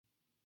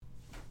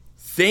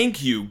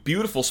Thank you,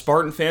 beautiful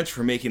Spartan fans,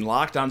 for making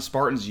Locked On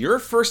Spartans your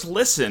first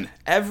listen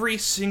every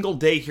single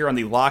day here on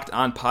the Locked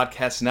On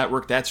Podcast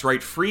Network. That's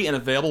right, free and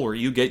available where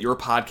you get your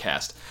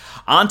podcast.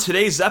 On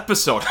today's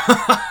episode,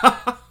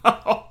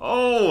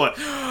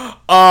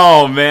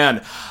 oh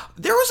man,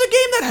 there was a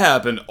game that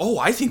happened.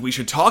 I think we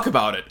should talk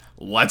about it.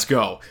 Let's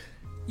go.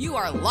 You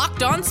are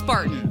Locked On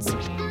Spartans,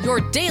 your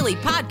daily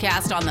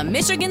podcast on the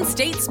Michigan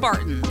State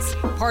Spartans,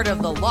 part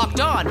of the Locked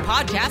On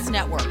Podcast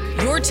Network,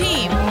 your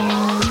team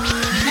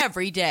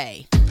every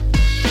day.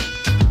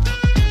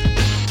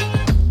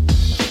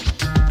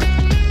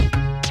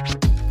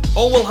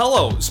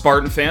 Hello,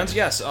 Spartan fans.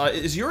 Yes,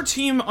 is your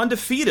team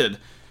undefeated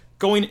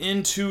going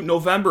into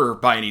November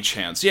by any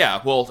chance?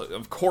 Yeah, well,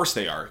 of course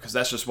they are, because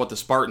that's just what the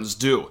Spartans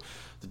do.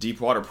 The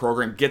Deepwater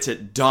program gets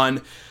it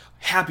done.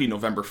 Happy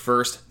November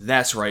 1st.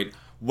 That's right.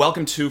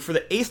 Welcome to, for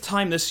the 8th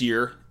time this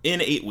year,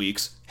 in 8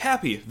 weeks,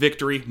 happy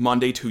Victory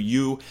Monday to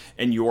you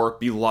and your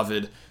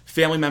beloved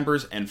family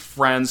members and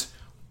friends.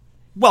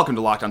 Welcome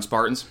to Locked On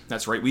Spartans.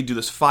 That's right, we do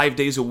this 5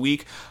 days a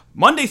week,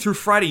 Monday through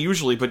Friday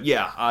usually, but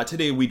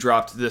today we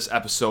dropped this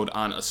episode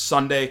on a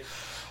Sunday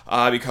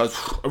because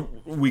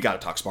we got to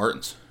talk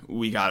Spartans.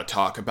 We got to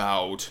talk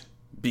about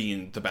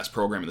being the best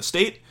program in the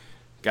state.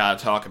 Got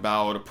to talk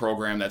about a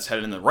program that's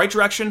headed in the right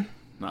direction,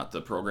 not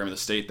the program in the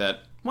state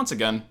that, once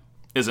again,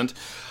 isn't.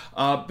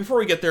 Before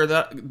we get there,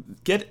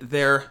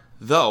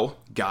 though,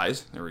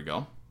 guys, there we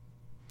go.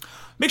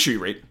 Make sure you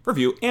rate,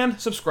 review, and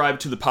subscribe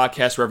to the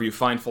podcast wherever you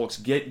find folks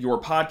get your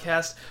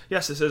podcast.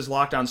 Yes, this is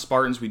Locked On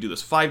Spartans. We do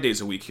this 5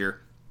 days a week here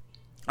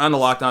on the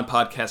Locked On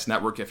Podcast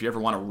Network. If you ever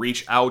want to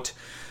reach out,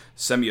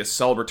 send me a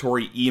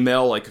celebratory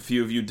email like a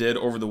few of you did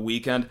over the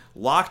weekend,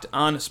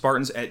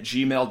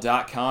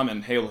 lockedonspartans@gmail.com.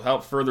 And hey,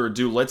 without further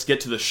ado, let's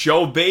get to the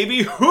show,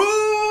 baby.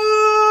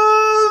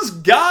 Who's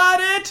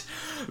got it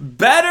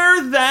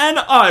better than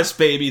us,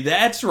 baby?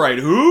 That's right.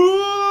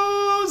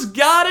 Who's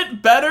got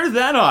it better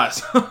than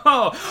us?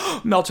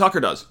 Mel Tucker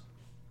does.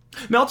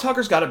 Mel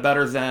Tucker's got it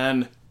better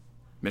than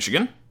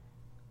Michigan,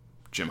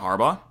 Jim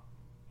Harbaugh,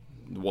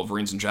 the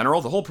Wolverines in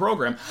general, the whole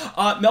program.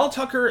 Mel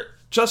Tucker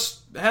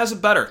just has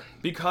it better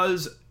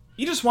because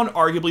he just won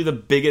arguably the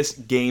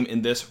biggest game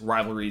in this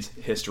rivalry's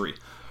history.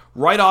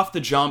 Right off the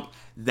jump,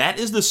 that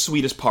is the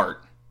sweetest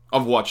part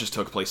of what just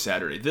took place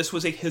Saturday. This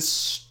was a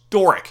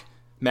historic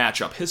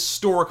matchup,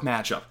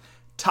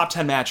 top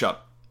 10 matchup,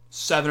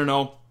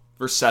 7-0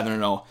 versus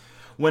 7-0.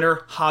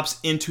 Winner hops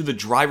into the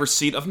driver's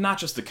seat of not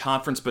just the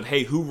conference, but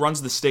hey, who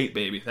runs the state,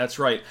 baby? That's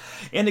right.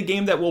 And a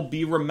game that will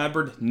be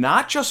remembered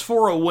not just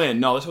for a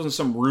win. No, this wasn't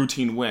some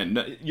routine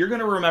win. You're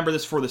going to remember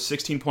this for the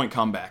 16-point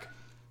comeback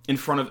in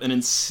front of an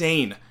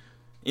insane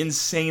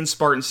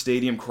Spartan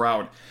Stadium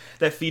crowd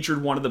that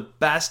featured one of the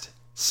best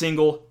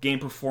single game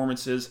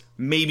performances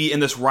maybe in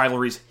this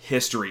rivalry's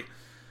history.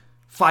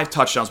 5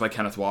 touchdowns by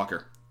Kenneth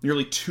Walker.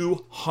 Nearly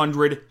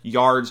 200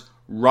 yards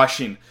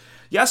rushing.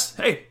 Yes,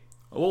 hey,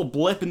 a little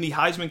blip in the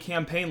Heisman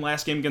campaign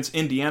last game against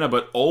Indiana,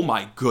 but oh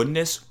my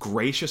goodness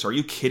gracious, are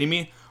you kidding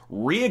me?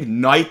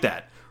 Reignite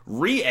that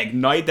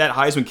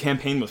Heisman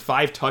campaign with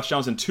 5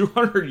 touchdowns and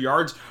 200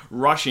 yards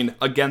rushing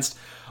against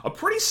a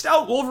pretty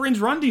stout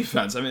Wolverines run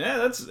defense. I mean,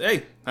 that's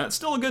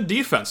still a good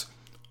defense.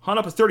 Hunt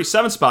up a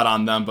 37 spot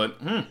on them, but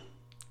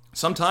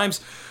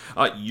sometimes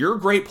your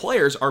great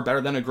players are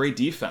better than a great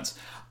defense.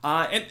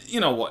 And you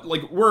know what?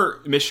 Like,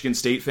 we're Michigan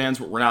State fans,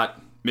 but we're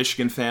not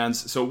Michigan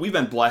fans, so we've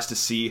been blessed to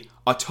see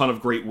a ton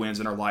of great wins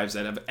in our lives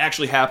that have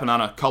actually happened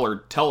on a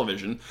colored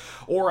television,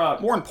 or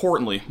more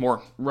importantly,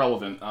 more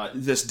relevant,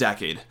 this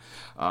decade.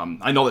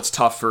 I know that's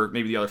tough for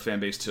maybe the other fan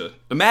base to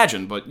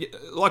imagine, but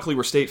luckily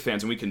we're state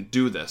fans and we can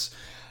do this.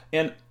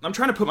 And I'm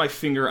trying to put my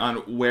finger on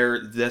where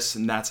this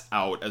nets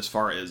out as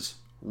far as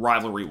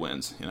rivalry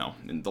wins,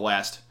 in the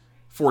last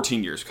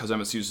 14 years, because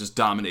MSU's just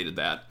dominated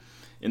that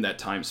in that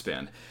time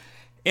span.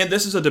 And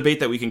this is a debate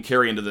that we can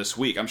carry into this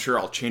week. I'm sure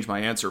I'll change my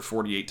answer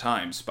 48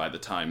 times by the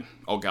time,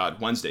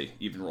 Wednesday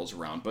even rolls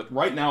around. But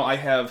right now I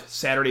have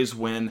Saturday's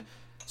win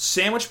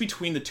sandwiched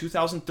between the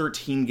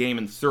 2013 game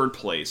in 3rd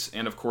place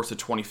and, of course, the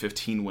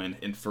 2015 win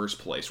in 1st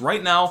place.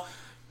 Right now,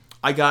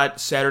 I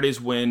got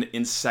Saturday's win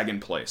in 2nd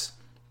place.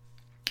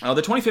 The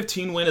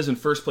 2015 win is in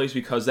 1st place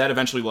because that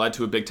eventually led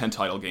to a Big Ten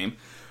title game.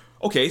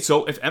 Okay,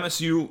 so if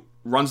MSU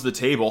runs the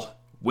table,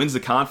 wins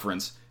the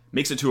conference,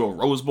 makes it to a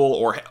Rose Bowl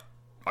or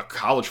a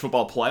college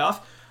football playoff,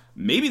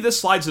 maybe this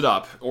slides it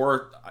up.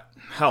 Or,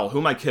 hell, who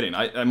am I kidding?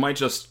 I might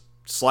just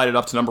slide it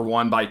up to number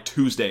 1 by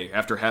Tuesday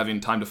after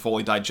having time to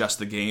fully digest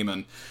the game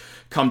and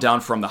come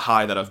down from the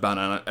high that I've been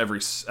on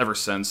ever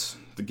since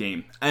the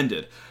game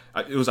ended.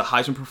 It was a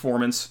Heisman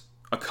performance,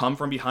 a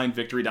come-from-behind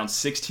victory down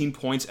 16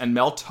 points, and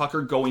Mel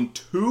Tucker going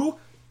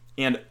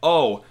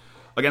 2-0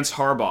 against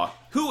Harbaugh,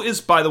 who is,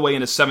 by the way,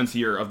 in his 7th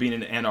year of being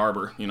in Ann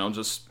Arbor.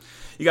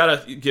 You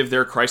got to give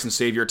their Christ and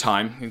Savior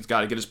time. He's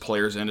got to get his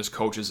players in, his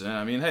coaches in.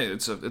 I mean, hey,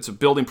 it's a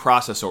building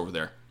process over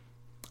there.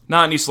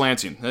 Not in East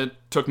Lansing. It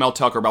took Mel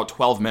Tucker about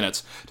 12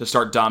 minutes to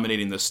start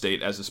dominating this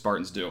state, as the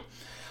Spartans do.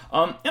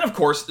 And of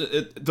course,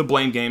 the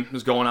blame game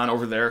is going on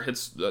over there.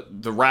 It's the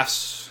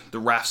refs.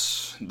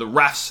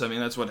 I mean,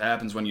 that's what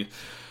happens when you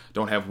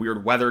don't have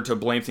weird weather to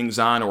blame things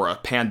on, or a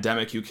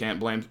pandemic you can't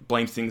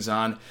blame things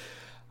on.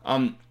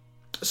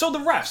 So the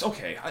refs,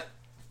 okay,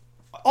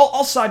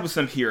 I'll side with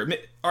them here.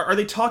 Are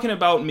they talking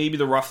about maybe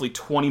the roughly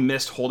 20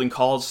 missed holding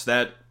calls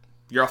that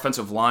your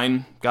offensive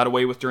line got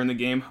away with during the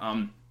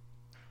game?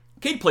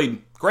 Cade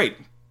played great.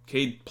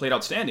 Cade played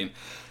outstanding.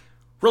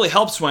 Really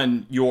helps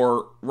when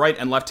your right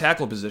and left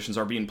tackle positions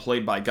are being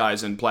played by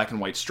guys in black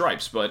and white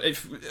stripes. But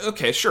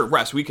okay, sure,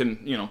 refs, we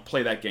can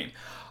play that game.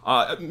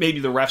 Maybe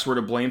the refs were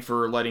to blame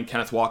for letting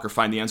Kenneth Walker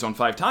find the end zone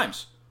 5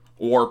 times.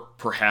 Or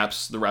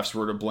perhaps the refs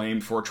were to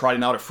blame for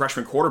trotting out a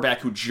freshman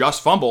quarterback who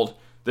just fumbled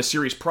the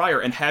series prior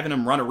and having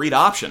him run a read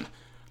option.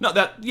 No,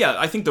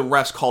 I think the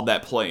refs called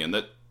that play, and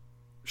that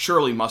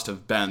surely must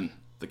have been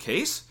the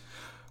case.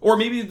 Or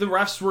maybe the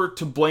refs were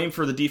to blame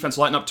for the defense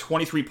letting up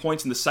 23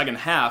 points in the second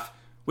half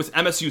with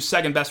MSU's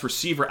second best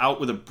receiver out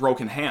with a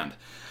broken hand.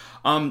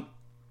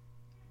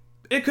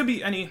 It could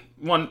be any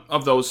one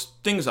of those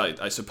things,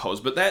 I suppose,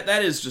 but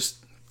that is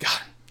just, God,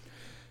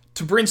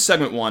 to bring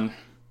segment 1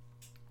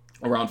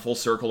 around full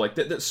circle, like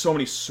there's so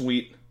many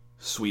sweet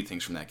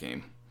things from that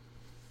game.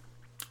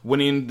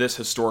 Winning this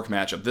historic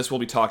matchup, this will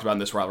be talked about in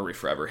this rivalry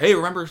forever. Hey,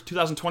 remember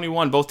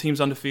 2021, both teams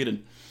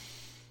undefeated.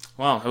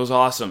 Wow, it was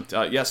awesome.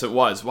 Yes, it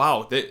was.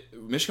 Wow,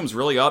 Michigan was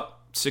really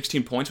up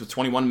 16 points with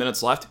 21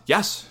 minutes left.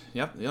 Yes,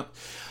 yep.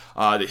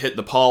 They hit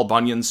the Paul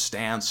Bunyan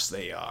stance.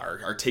 They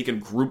are taking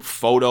group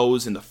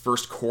photos in the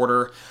first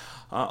quarter.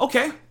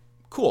 Okay,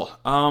 cool.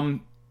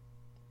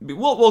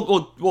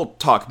 We'll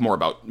talk more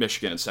about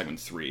Michigan in segment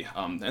 3,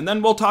 and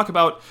then we'll talk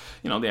about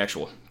the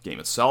actual game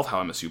itself,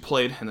 how MSU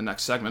played in the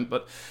next segment.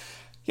 But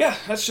yeah,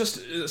 that's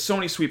just so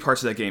many sweet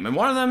parts of that game, and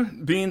one of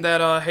them being that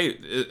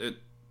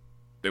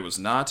it was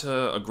not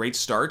a great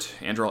start.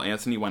 Andrell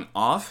Anthony went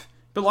off.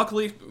 But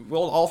luckily,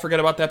 we'll all forget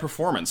about that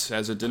performance,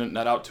 as it didn't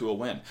net out to a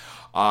win.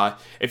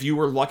 If you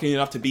were lucky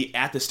enough to be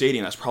at the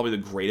stadium, that's probably the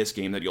greatest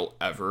game that you'll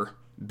ever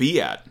be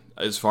at,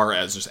 as far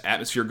as just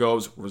atmosphere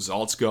goes,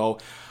 results go.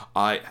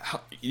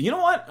 You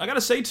know what? I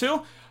gotta say,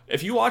 too,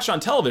 if you watch on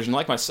television,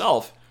 like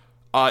myself,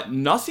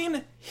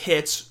 nothing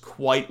hits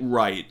quite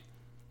right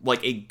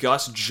like a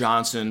Gus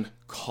Johnson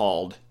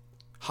called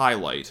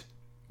highlight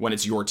when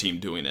it's your team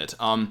doing it.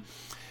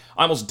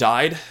 I almost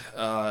died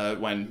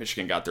when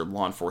Michigan got their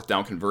long 4th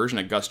down conversion,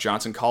 and Gus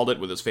Johnson called it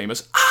with his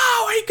famous,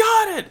 "Ow, he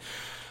got it!"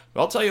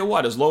 But I'll tell you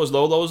what, as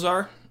low those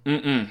are,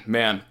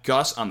 man,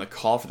 Gus on the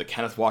call for the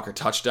Kenneth Walker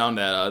touchdown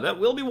that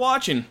we'll be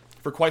watching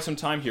for quite some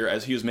time here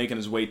as he is making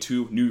his way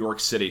to New York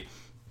City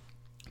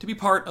to be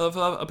part of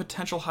a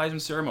potential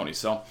Heisman ceremony.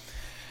 So,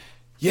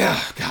 yeah,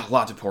 got a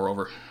lot to pour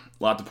over.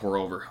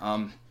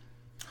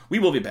 We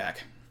will be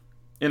back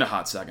in a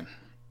hot second.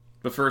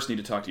 But first, need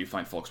to talk to you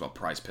fine folks about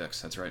Prize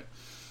Picks. That's right.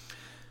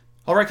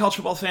 All right, college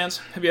football fans,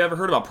 have you ever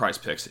heard about Prize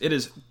Picks? It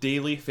is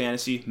daily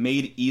fantasy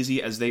made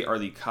easy, as they are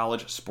the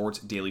college sports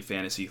daily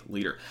fantasy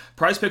leader.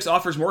 Prize Picks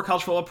offers more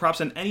college football props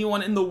than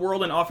anyone in the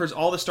world and offers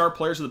all the star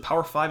players of the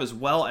Power 5 as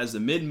well as the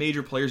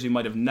mid-major players you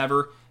might have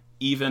never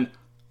even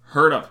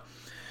heard of.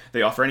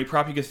 They offer any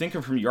prop you could think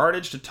of, from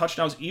yardage to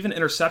touchdowns, even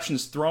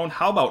interceptions thrown.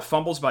 How about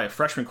fumbles by a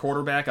freshman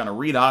quarterback on a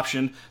read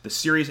option the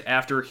series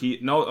after they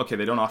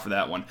don't offer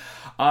that one.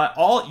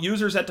 All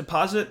users that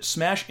deposit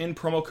smash in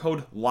promo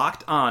code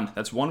LOCKEDON.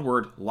 That's one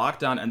word,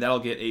 LOCKEDON, and that'll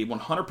get a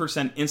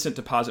 100% instant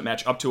deposit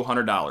match up to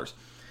 $100.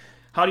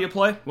 How do you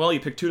play? Well,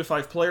 you pick 2 to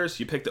 5 players,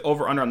 you pick the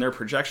over-under on their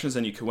projections,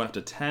 and you can win up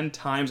to 10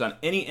 times on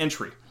any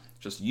entry.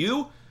 Just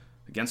you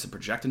against the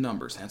projected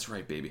numbers. That's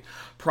right, baby.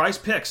 Prize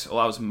Picks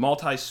allows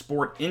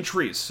multi-sport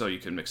entries, so you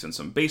can mix in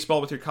some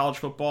baseball with your college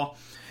football,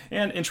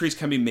 and entries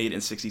can be made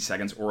in 60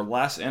 seconds or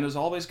less. And as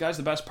always, guys,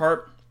 the best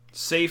part,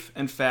 safe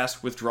and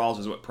fast withdrawals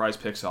is what Prize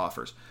Picks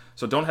offers.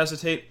 So don't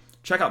hesitate.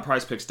 Check out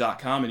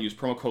prizepicks.com and use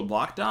promo code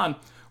LOCKEDON,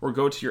 or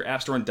go to your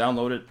app store and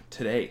download it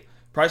today.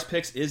 Prize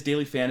Picks is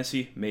daily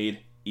fantasy made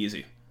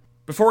easy.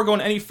 Before we're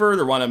going any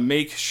further, I want to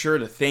make sure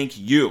to thank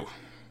you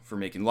for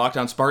making Locked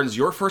On Spartans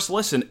your first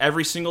listen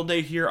every single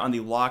day here on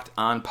the Locked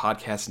On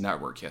Podcast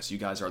Network. Yes, you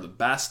guys are the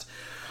best.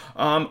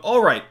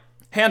 All right,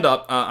 hand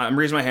up. I'm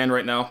raising my hand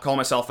right now. Call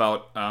myself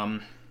out.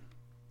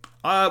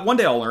 One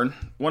day I'll learn.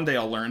 One day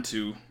I'll learn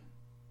to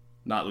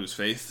not lose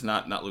faith,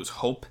 not lose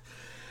hope.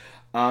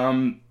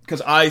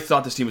 Because I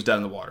thought this team was dead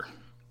in the water.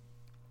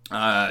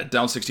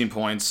 Down 16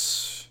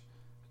 points.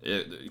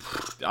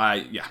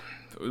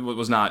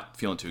 Was not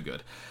feeling too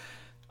good.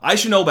 I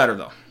should know better,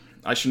 though.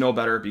 I should know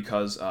better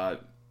because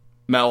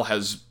Mel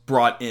has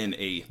brought in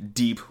a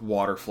deep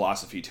water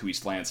philosophy to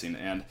East Lansing,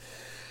 and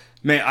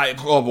man,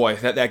 oh boy,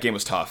 that game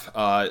was tough.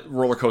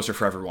 Roller coaster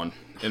for everyone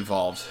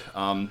involved.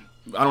 I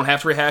don't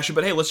have to rehash it,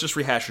 but hey, let's just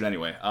rehash it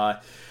anyway.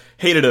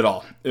 Hated it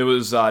all. It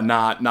was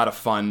not a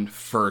fun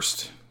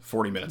first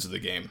 40 minutes of the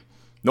game.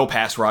 No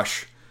pass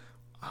rush.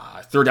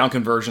 Third down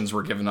conversions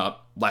were given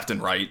up left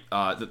and right.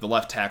 The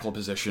left tackle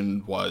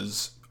position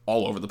was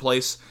all over the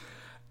place,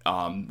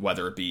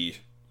 whether it be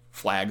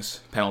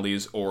flags,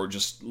 penalties, or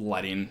just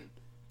letting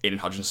Aiden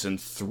Hutchinson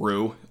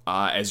through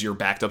as you're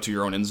backed up to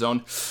your own end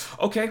zone.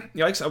 Okay,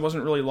 yikes, I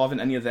wasn't really loving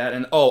any of that.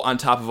 And on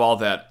top of all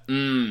that,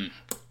 good.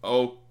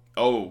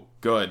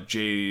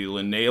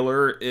 Jalen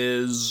Nailor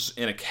is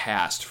in a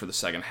cast for the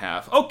second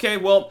half. Okay,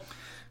 well,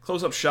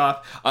 close up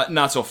shop.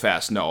 Not so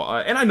fast, no.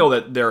 And I know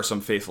that there are some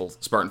faithful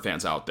Spartan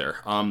fans out there.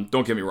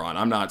 Don't get me wrong,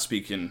 I'm not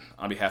speaking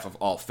on behalf of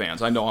all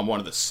fans. I know I'm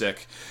one of the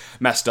sick,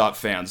 messed up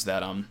fans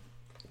that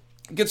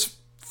gets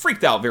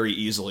freaked out very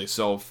easily.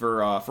 So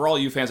for all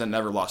you fans that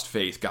never lost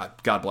faith,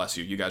 God bless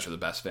you. You guys are the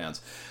best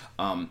fans.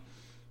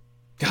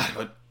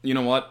 But you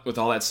know what? With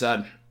all that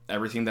said,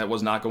 everything that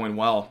was not going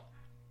well,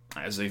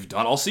 as they've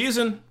done all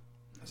season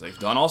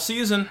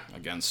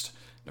against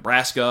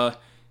Nebraska,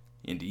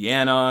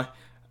 Indiana,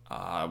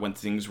 when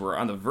things were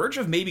on the verge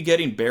of maybe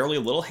getting barely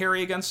a little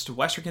hairy against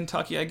Western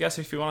Kentucky, I guess,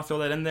 if you want to throw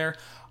that in there.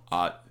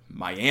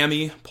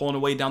 Miami pulling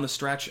away down the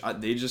stretch.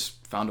 They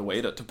just found a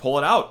way to pull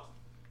it out.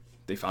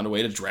 They found a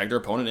way to drag their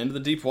opponent into the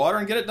deep water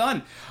and get it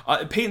done.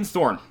 Peyton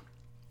Thorne,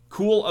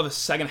 cool of a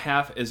second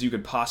half as you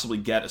could possibly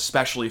get,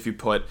 especially if you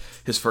put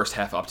his first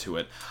half up to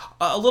it.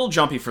 A little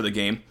jumpy for the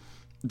game.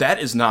 That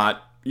is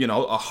not,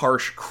 a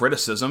harsh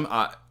criticism.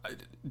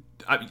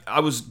 I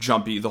was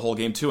jumpy the whole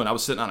game too, and I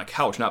was sitting on a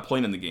couch not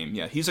playing in the game.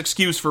 Yeah, he's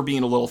excused for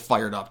being a little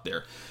fired up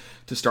there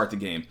to start the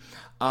game.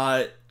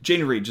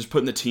 Jayden Reed just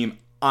putting the team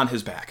on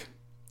his back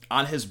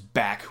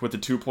with the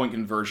 2-point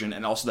conversion,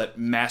 and also that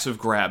massive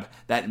grab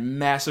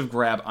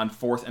on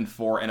 4th and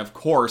 4. And of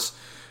course,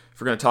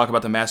 if we're going to talk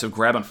about the massive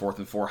grab on 4th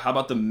and 4, how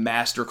about the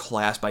master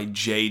class by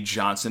Jay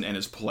Johnson and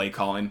his play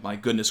calling? My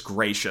goodness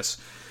gracious.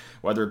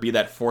 Whether it be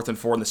that 4th and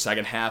 4 in the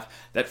second half,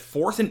 that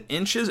 4th and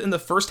inches in the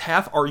first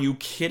half, are you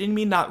kidding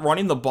me? Not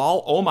running the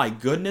ball? Oh my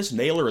goodness,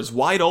 Nailor is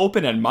wide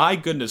open, and my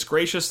goodness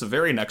gracious, the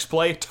very next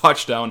play,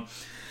 touchdown.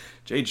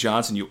 Jay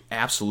Johnson, you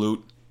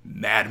absolute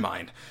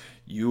madmind.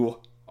 You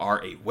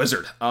are a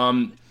wizard.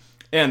 And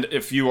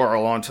if you are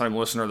a long-time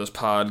listener of this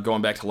pod,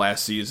 going back to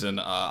last season,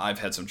 I've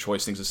had some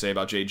choice things to say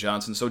about Jay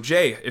Johnson. So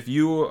Jay, if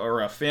you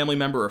are a family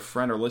member or a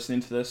friend or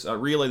listening to this,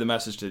 relay the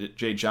message to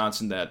Jay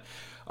Johnson that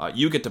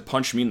you get to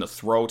punch me in the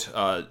throat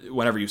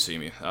whenever you see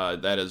me.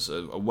 That is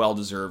a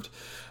well-deserved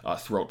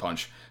throat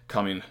punch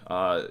coming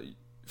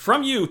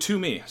from you to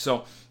me.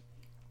 So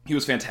he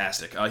was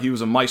fantastic. He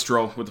was a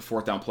maestro with the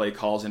 4th down play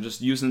calls and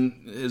just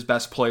using his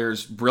best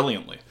players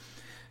brilliantly.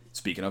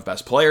 Speaking of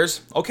best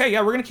players, okay, yeah,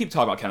 we're going to keep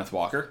talking about Kenneth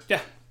Walker.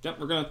 Yeah,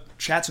 we're going to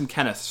chat some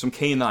Kenneth, some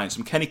K9,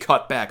 some Kenny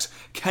cutbacks,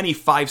 Kenny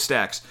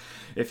 5-stacks,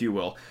 if you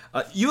will.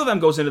 U of M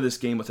goes into this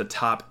game with a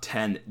top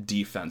 10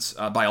 defense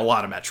by a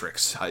lot of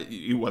metrics,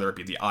 whether it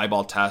be the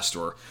eyeball test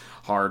or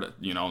hard,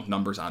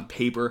 numbers on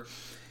paper.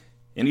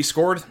 And he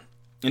scored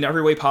in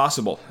every way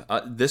possible.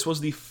 This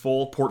was the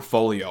full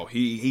portfolio.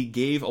 He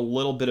gave a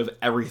little bit of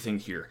everything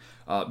here.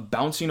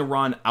 Bouncing a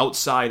run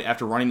outside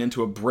after running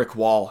into a brick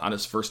wall on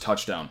his first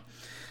touchdown.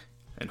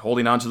 And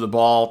holding onto the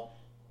ball,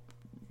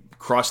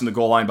 crossing the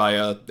goal line by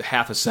a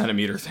half a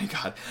centimeter, thank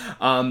God.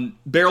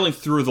 Barreling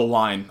through the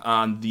line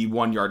on the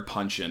 1-yard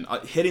punch-in.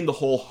 Hitting the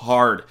hole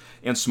hard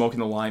and smoking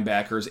the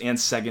linebackers and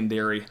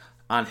secondary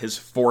on his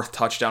 4th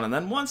touchdown. And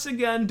then once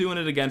again, doing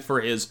it again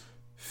for his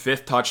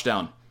 5th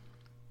touchdown.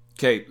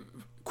 Okay,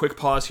 quick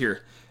pause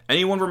here.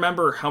 Anyone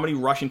remember how many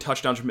rushing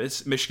touchdowns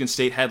Michigan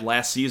State had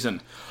last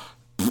season?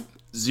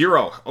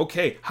 0.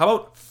 Okay, how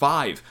about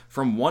 5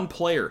 from one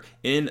player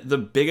in the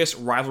biggest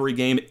rivalry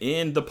game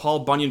in the Paul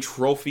Bunyan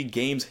Trophy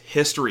game's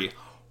history?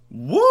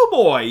 Woo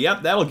boy!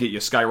 Yep, that'll get you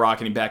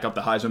skyrocketing back up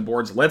the Heisman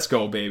boards. Let's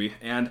go, baby.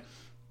 And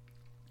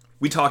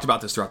we talked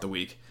about this throughout the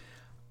week.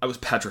 I was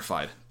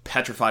petrified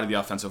of the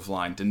offensive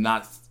line.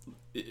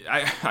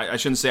 I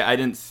shouldn't say I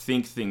didn't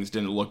think things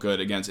didn't look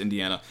good against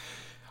Indiana.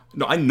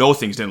 No, I know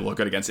things didn't look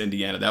good against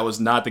Indiana. That was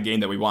not the game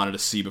that we wanted to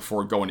see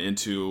before going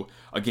into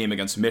a game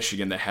against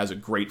Michigan that has a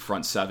great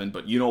front seven.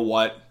 But you know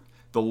what?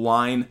 The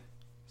line,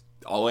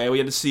 all we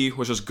had to see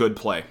was just good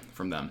play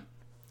from them.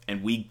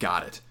 And we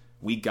got it.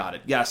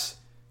 Yes,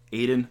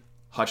 Aiden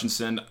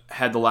Hutchinson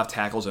had the left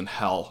tackles in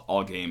hell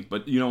all game.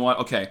 But you know what?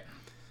 Okay,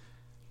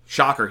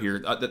 shocker here.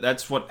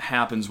 That's what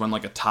happens when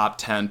like a top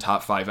 10,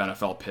 top 5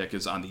 NFL pick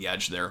is on the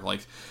edge there.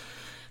 Like,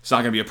 it's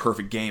not going to be a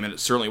perfect game, and it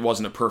certainly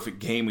wasn't a perfect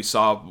game. We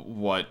saw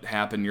what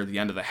happened near the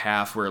end of the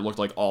half where it looked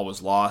like all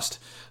was lost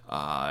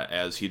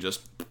as he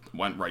just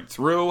went right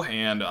through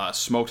and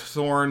smoked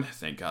Thorne.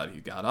 Thank God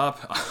he got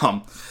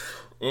up.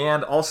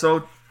 And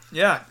also,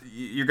 yeah,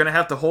 you're going to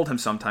have to hold him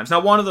sometimes. Now,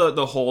 one of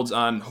the holds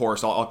on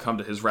Horst, I'll come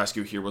to his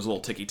rescue here, was a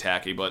little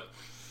ticky-tacky, but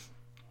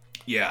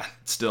yeah,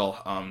 still.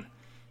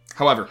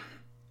 However,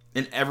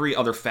 in every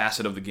other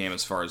facet of the game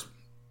as far as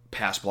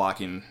pass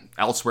blocking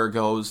elsewhere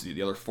goes,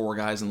 the other 4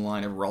 guys in the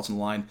line, everywhere else in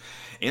the line,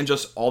 and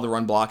just all the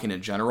run blocking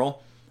in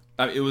general,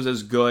 it was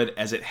as good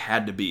as it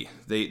had to be.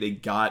 They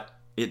got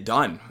it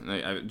done.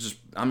 I just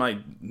on my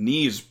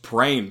knees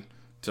praying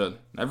to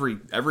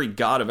every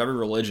god of every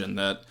religion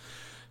that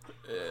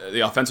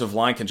the offensive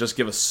line can just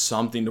give us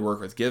something to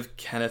work with. Give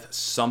Kenneth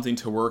something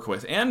to work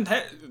with. And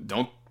hey,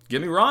 don't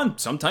get me wrong,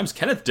 sometimes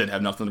Kenneth did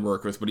have nothing to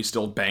work with, but he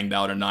still banged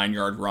out a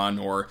 9-yard run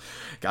or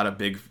got a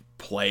big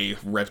play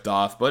ripped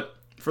off. But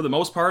for the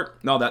most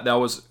part, no, that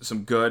was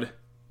some good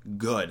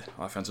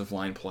offensive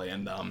line play.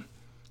 And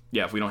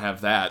if we don't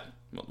have that,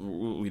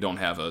 we don't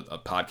have a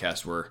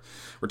podcast where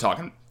we're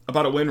talking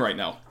about a win right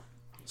now.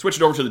 Switch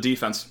it over to the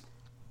defense.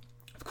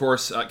 Of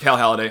course, Cal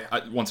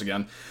Haladay, once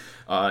again.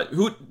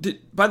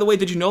 By the way,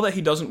 did you know that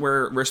he doesn't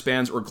wear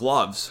wristbands or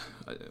gloves?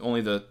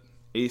 Only the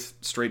 8th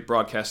straight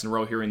broadcast in a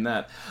row hearing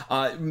that.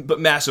 But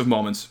massive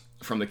moments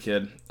from the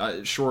kid.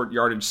 Short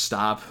yardage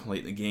stop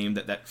late in the game.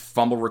 That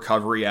fumble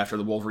recovery after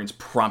the Wolverines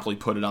promptly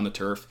put it on the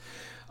turf.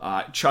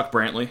 Chuck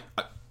Brantley,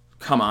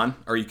 come on.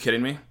 Are you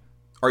kidding me?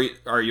 Are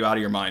you out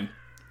of your mind?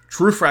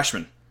 True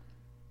freshman.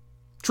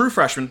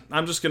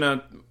 I'm just going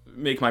to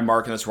make my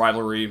mark in this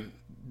rivalry,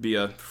 be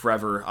a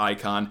forever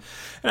icon,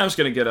 and I'm just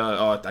going to get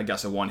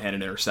a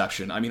one-handed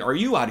interception. I mean, are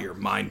you out of your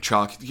mind,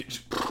 Chuck?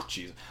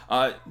 Jeez.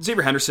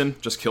 Xavier Henderson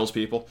just kills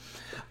people.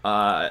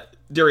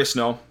 Darius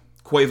Snow,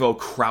 Quavo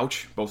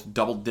Crouch, both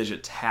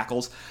double-digit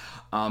tackles.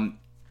 The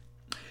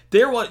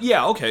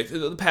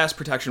pass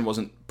protection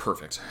wasn't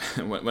perfect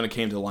when it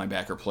came to the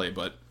linebacker play,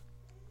 but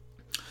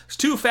there's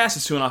two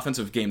facets to an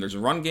offensive game. There's a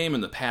run game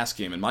and the pass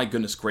game, and my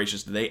goodness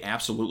gracious, they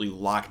absolutely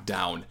lock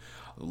down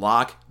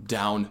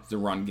the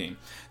run game.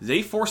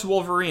 They force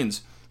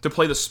Wolverines to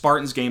play the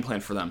Spartans game plan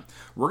for them.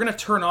 We're going to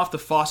turn off the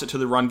faucet to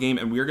the run game,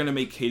 and we're going to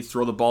make Cade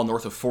throw the ball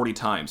north of 40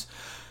 times.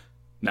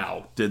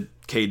 Now, did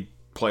Cade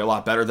play a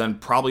lot better than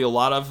probably a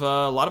lot of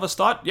us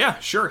thought? Yeah,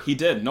 sure, he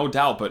did, no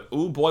doubt. But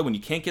oh boy, when you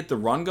can't get the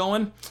run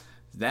going,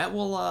 that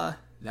will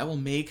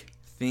make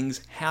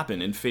things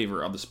happen in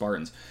favor of the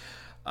Spartans.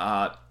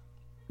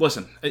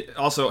 Listen,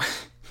 also,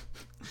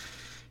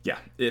 yeah,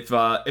 if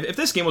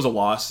this game was a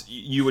loss,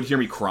 you would hear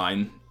me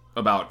crying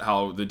about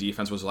how the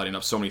defense was lighting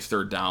up so many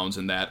third downs,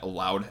 and that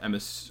allowed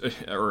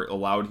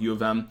U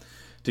of M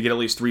to get at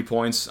least 3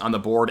 points on the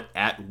board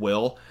at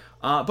will.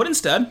 But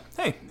instead,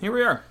 hey, here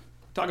we are,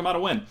 talking about a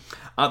win.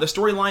 The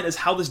storyline is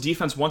how this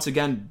defense once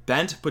again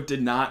bent but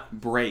did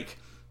not break.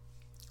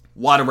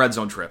 A lot of red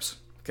zone trips,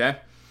 okay?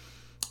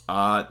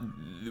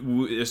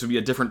 This would be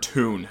a different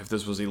tune if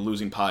this was a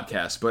losing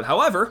podcast. But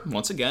however,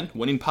 once again,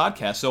 winning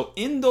podcast. So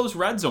in those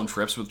red zone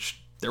trips,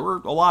 which there were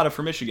a lot of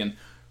for Michigan,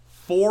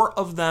 4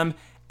 of them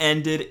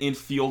ended in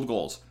field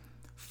goals.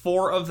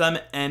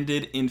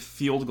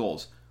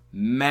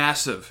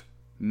 Massive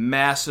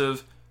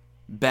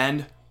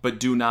bend but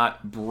do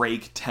not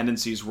break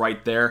tendencies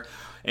right there.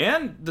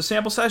 And the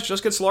sample size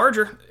just gets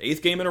larger.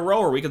 8th game in a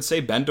row where we can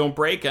say bend, don't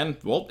break, and,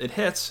 well, it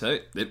hits.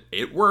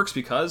 It works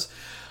because...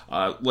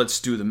 let's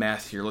do the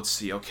math here. Let's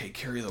see. Okay,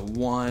 carry the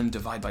 1,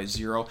 divide by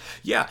 0.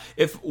 Yeah,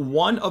 if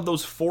one of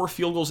those 4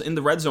 field goals in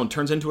the red zone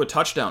turns into a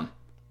touchdown,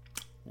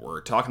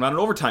 we're talking about an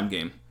overtime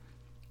game.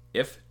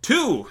 If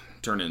 2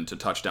 turn into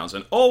touchdowns,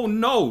 and oh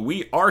no,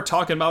 we are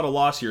talking about a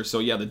loss here. So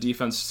yeah, the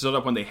defense stood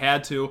up when they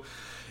had to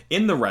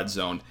in the red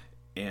zone,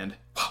 and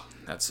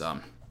that's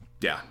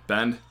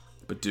bend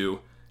but do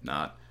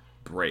not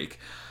break.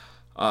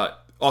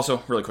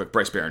 Also, really quick,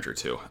 Bryce Behringer,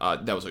 too.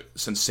 That was a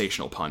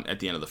sensational punt at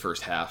the end of the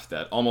first half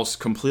that almost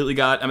completely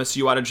got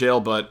MSU out of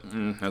jail, but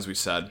as we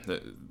said,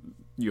 the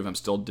U of M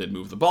still did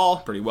move the ball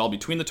pretty well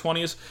between the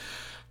 20s.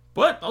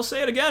 But I'll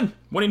say it again,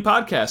 winning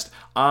podcast.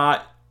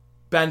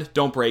 Bend,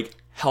 don't break,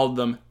 held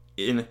them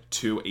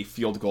into a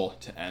field goal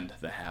to end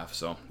the half.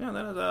 So, yeah,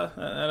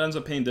 that ends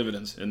up paying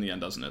dividends in the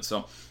end, doesn't it?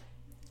 So,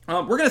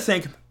 we're going to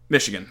thank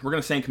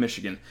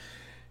Michigan.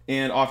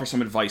 And offer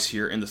some advice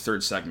here in the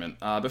third segment.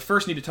 But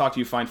first, need to talk to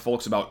you fine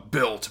folks about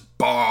Built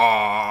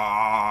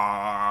Bar.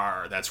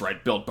 That's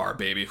right, Built Bar,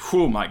 baby.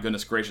 Whew, my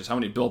goodness gracious. How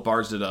many Built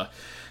Bars did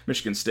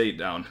Michigan State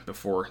down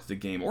before the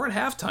game? Or at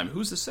halftime,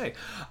 who's to say?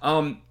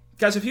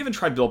 Guys, if you haven't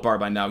tried Built Bar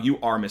by now, you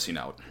are missing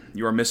out.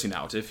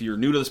 If you're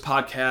new to this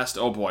podcast,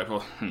 oh boy,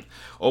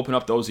 open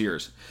up those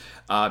ears.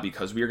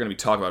 Because we are going to be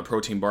talking about a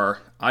protein bar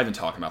I've been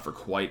talking about for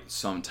quite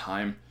some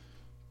time.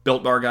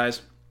 Built Bar,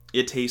 guys,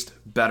 it tastes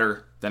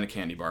better than a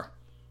candy bar.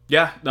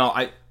 Yeah, no,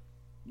 it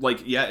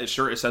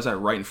says that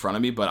right in front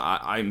of me, but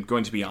I'm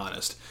going to be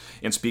honest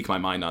and speak my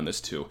mind on this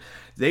too.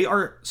 They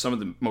are some of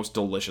the most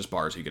delicious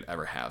bars you could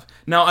ever have.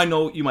 Now, I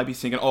know you might be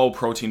thinking, oh,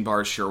 protein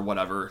bars, sure,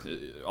 whatever.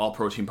 All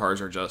protein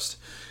bars are just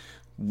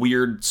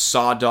weird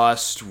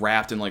sawdust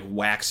wrapped in like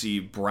waxy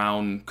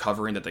brown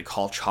covering that they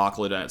call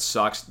chocolate, and it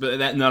sucks. But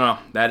no,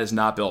 that is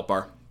not Built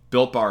Bar.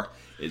 Built Bar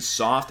is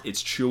soft,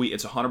 it's chewy,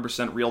 it's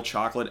 100% real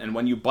chocolate, and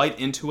when you bite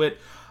into it,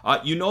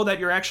 you know that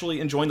you're actually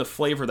enjoying the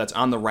flavor that's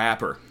on the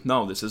wrapper.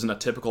 No, this isn't a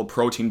typical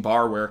protein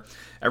bar where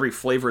every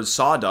flavor is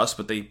sawdust,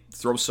 but they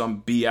throw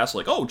some BS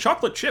like, oh,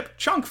 chocolate chip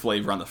chunk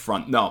flavor on the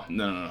front.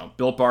 No.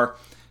 Built Bar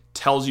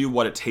tells you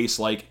what it tastes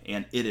like,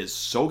 and it is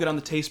so good on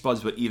the taste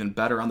buds, but even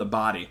better on the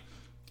body.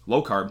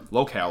 Low carb,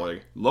 low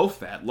calorie, low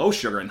fat, low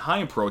sugar, and high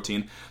in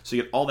protein, so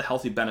you get all the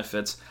healthy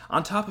benefits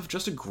on top of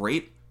just a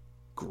great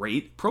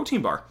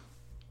protein bar.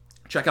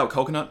 Check out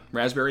coconut,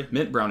 raspberry,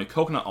 mint brownie,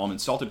 coconut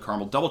almond, salted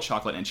caramel, double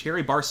chocolate, and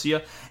cherry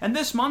barcia. And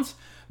this month,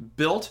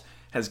 Built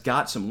has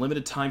got some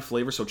limited time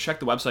flavor, so check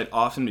the website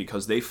often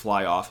because they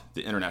fly off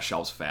the internet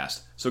shelves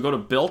fast. So go to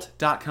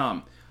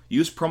Built.com,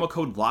 use promo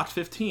code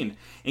LOCKED15,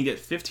 and get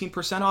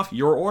 15% off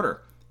your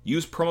order.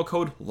 use promo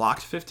code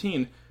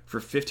LOCKED15 for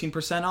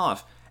 15%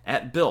 off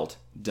at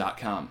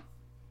Built.com.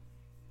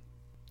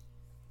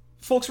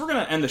 Folks, we're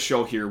going to end the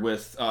show here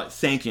with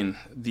thanking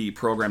the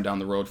program down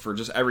the road for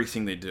just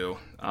everything they do.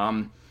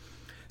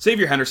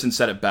 Xavier Henderson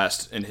said it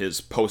best in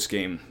his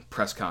post-game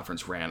press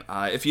conference rant.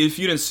 If you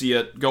didn't see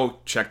it, go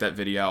check that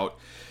video out.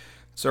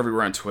 It's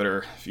everywhere on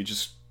Twitter. If you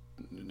just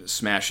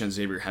smash in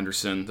Xavier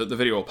Henderson, the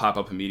video will pop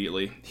up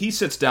immediately. He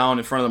sits down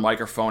in front of the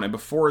microphone, and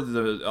before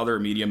the other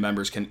media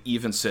members can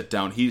even sit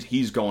down,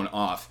 he's going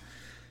off.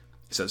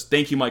 He says,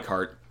 "Thank you, Mike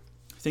Hart.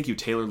 Thank you,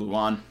 Taylor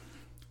Lewan.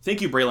 Thank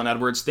you, Braylon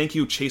Edwards. Thank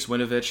you, Chase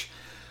Winovich.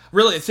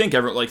 Really, thank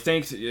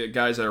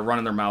guys that are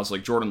running their mouths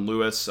like Jordan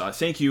Lewis.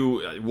 Thank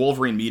you,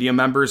 Wolverine media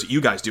members. You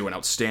guys do an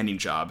outstanding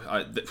job.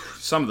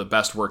 Some of the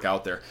best work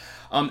out there.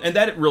 And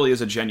that really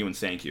is a genuine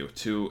thank you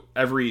to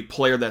every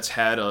player that's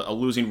had a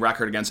losing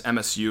record against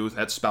MSU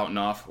that's spouting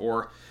off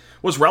or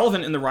was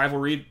relevant in the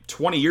rivalry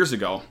 20 years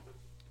ago,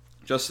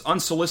 just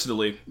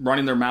unsolicitedly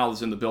running their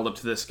mouths in the build-up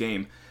to this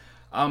game.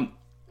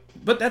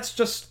 But that's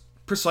just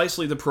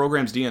precisely the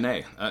program's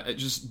DNA.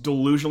 Just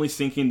delusionally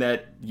thinking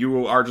that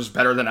you are just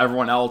better than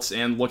everyone else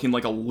and looking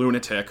like a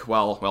lunatic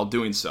while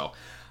doing so.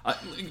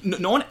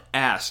 No one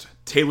asked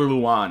Taylor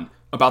Lewan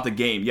about the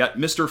game, yet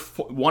Mr.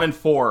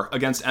 1-4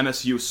 against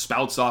MSU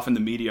spouts off in the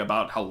media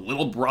about how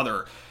little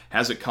brother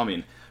has it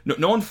coming.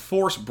 No one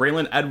forced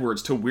Braylon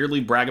Edwards to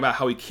weirdly brag about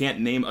how he can't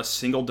name a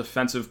single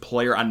defensive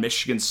player on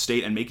Michigan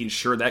State and making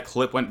sure that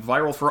clip went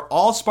viral for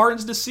all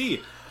Spartans to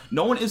see.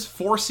 No one is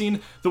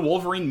forcing the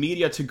Wolverine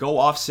media to go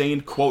off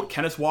saying, quote,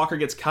 Kenneth Walker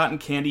gets cotton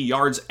candy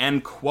yards,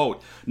 end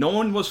quote. No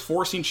one was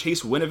forcing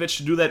Chase Winovich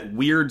to do that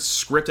weird,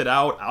 scripted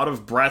out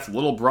of breath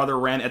little brother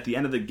rant at the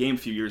end of the game a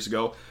few years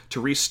ago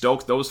to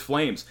restoke those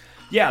flames.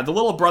 Yeah, the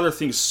little brother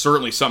thing's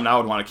certainly something I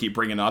would want to keep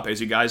bringing up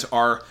as you guys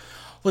are,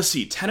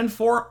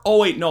 10-4? Oh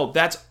wait, no,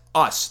 that's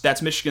us.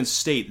 That's Michigan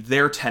State.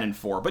 They're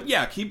 10-4. But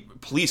yeah,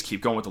 please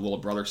keep going with the little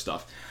brother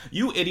stuff.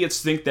 You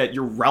idiots think that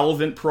your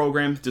relevant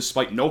program,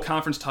 despite no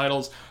conference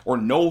titles or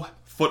no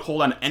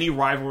foothold on any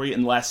rivalry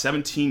in the last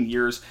 17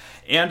 years,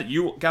 and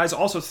you guys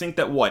also think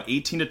that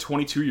 18 to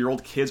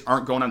 22-year-old kids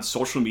aren't going on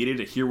social media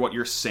to hear what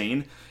you're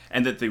saying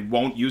and that they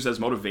won't use as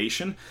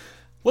motivation?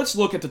 Let's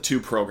look at the two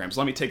programs.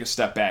 Let me take a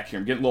step back here.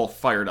 I'm getting a little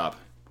fired up.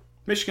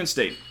 Michigan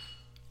State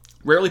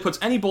rarely puts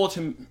any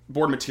bulletin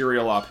board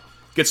material up,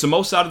 gets the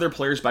most out of their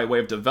players by way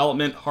of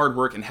development, hard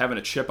work, and having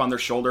a chip on their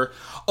shoulder.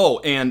 Oh,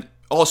 and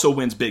also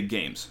wins big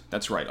games.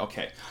 That's right,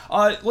 okay.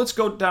 Let's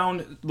go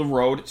down the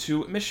road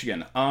to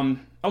Michigan.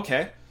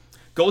 Okay.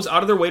 Goes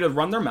out of their way to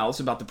run their mouths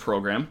about the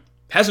program.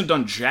 Hasn't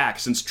done jack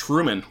since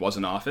Truman was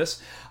in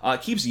office.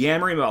 Keeps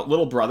yammering about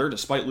little brother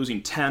despite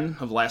losing 10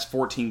 of the last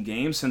 14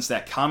 games since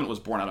that comment was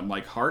born out of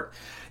Mike Hart.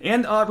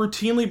 And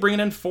routinely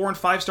bringing in 4- and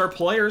 5-star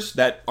players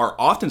that are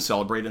often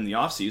celebrated in the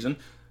offseason,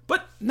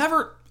 but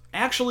never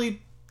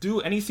actually do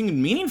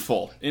anything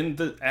meaningful in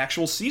the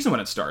actual season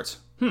when it starts.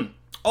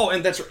 Oh,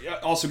 and that's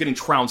also getting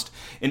trounced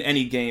in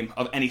any game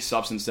of any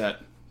substance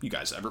that you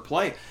guys ever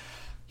play.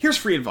 Here's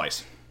free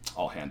advice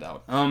I'll hand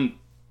out.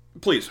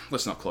 Please,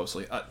 listen up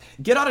closely.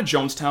 Get out of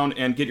Jonestown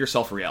and get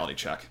yourself a reality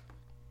check.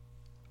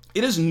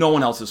 It is no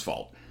one else's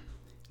fault.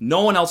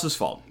 No one else's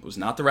fault. It was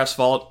not the ref's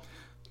fault,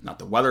 not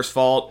the weather's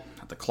fault,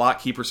 not the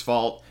clock keeper's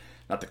fault,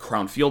 not the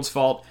Crown Field's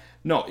fault.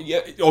 No, yeah,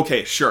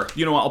 okay, sure.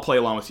 You know what? I'll play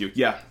along with you.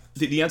 Yeah.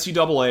 The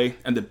NCAA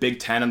and the Big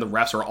Ten and the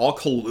refs are all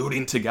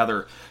colluding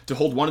together to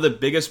hold one of the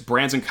biggest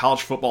brands in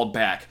college football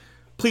back.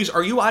 Please,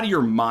 are you out of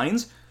your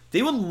minds?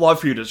 They would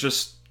love for you to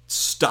just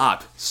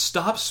stop.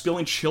 Stop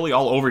spilling chili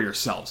all over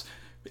yourselves.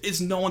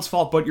 It's no one's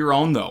fault but your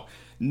own, though.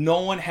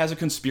 No one has a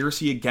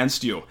conspiracy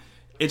against you.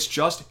 It's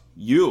just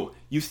you.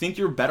 You think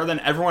you're better than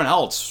everyone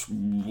else.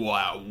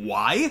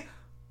 Why?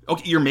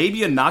 Okay, you're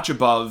maybe a notch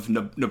above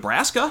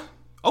Nebraska.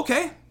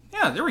 Okay,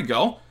 yeah, there we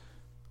go.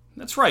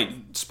 That's right.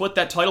 Split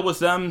that title with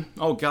them,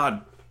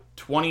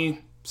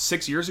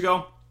 26 years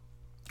ago?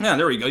 Yeah,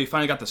 there we go. You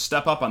finally got the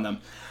step up on them.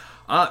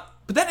 But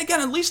then again,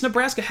 at least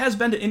Nebraska has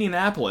been to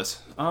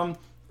Indianapolis.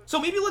 So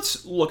maybe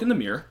let's look in the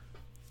mirror.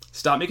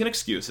 Stop making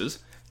excuses.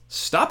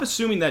 Stop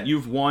assuming that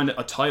you've won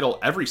a title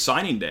every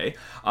signing day.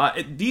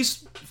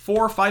 These 4-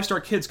 or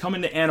 5-star kids come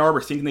into Ann Arbor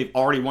thinking they've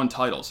already won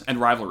titles and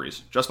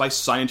rivalries just by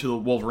signing to the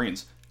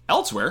Wolverines.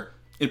 Elsewhere,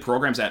 in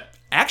programs that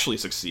actually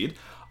succeed,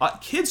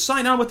 kids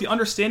sign on with the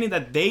understanding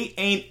that they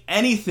ain't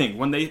anything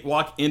when they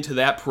walk into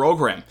that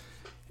program.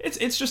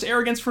 It's just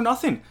arrogance for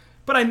nothing.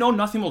 But I know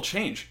nothing will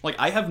change.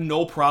 I have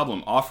no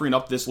problem offering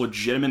up this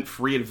legitimate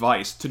free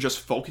advice to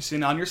just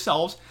focusing on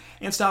yourselves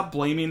and stop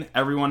blaming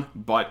everyone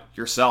but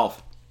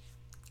yourself.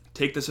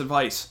 Take this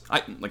advice.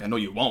 I know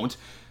you won't,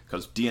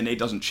 because DNA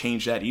doesn't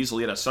change that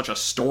easily at such a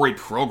storied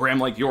program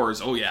like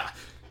yours. Oh yeah.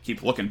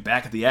 Keep looking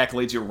back at the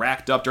accolades you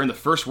racked up during the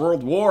First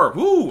World War.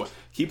 Woo!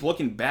 Keep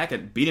looking back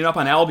at beating up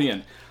on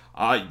Albion.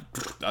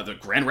 The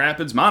Grand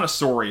Rapids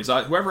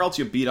Montessoris. Whoever else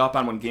you beat up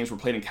on when games were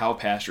played in cow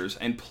pastures.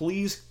 And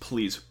please,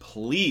 please,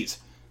 please,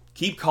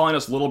 keep calling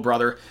us little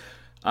brother.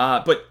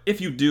 But if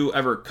you do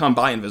ever come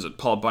by and visit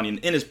Paul Bunyan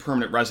in his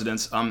permanent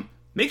residence,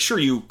 make sure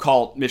you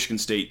call Michigan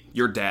State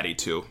your daddy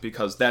too,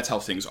 because that's how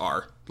things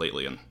are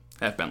lately and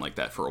have been like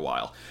that for a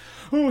while.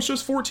 Oh, it's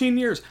just 14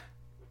 years.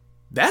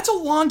 That's a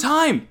long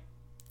time.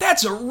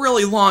 That's a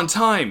really long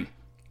time.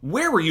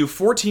 Where were you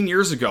 14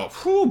 years ago?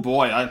 Whew,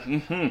 boy,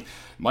 I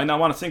might not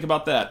want to think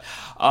about that.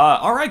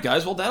 All right,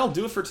 guys, well, that'll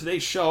do it for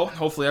today's show.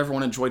 Hopefully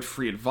everyone enjoyed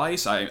free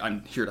advice.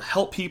 I'm here to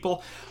help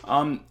people.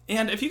 And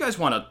if you guys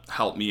want to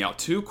help me out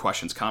too,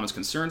 questions, comments,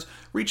 concerns,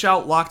 reach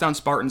out,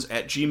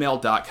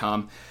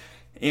 lockedonspartans@gmail.com.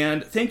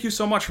 And thank you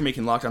so much for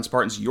making Locked On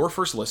Spartans your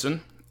first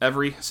listen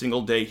every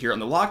single day here on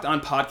the Locked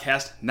On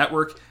Podcast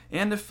Network.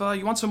 And if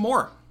you want some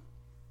more,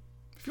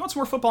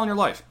 football in your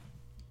life,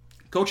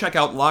 go check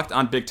out Locked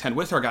On Big Ten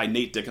with our guy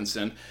Nate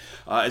Dickinson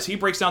as he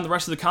breaks down the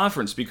rest of the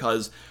conference,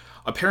 because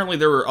apparently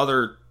there were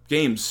other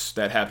games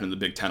that happened in the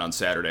Big Ten on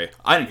Saturday.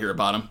 I didn't hear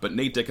about them, but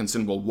Nate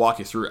Dickinson will walk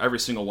you through every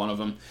single one of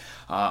them.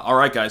 All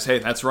right, guys. Hey,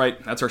 that's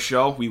right. That's our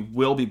show. We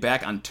will be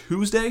back on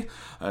Tuesday,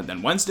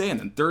 then Wednesday, and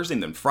then Thursday,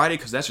 and then Friday,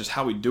 because that's just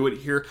how we do it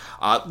here.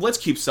 Let's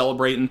keep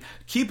celebrating.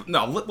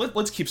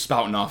 Let's keep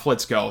spouting off.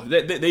 Let's go.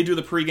 They do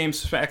the pregame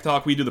smack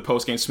talk. We do the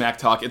postgame smack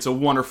talk. It's a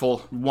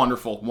wonderful,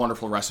 wonderful,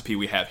 wonderful recipe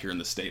we have here in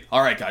the state.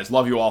 All right, guys.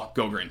 Love you all.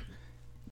 Go Green.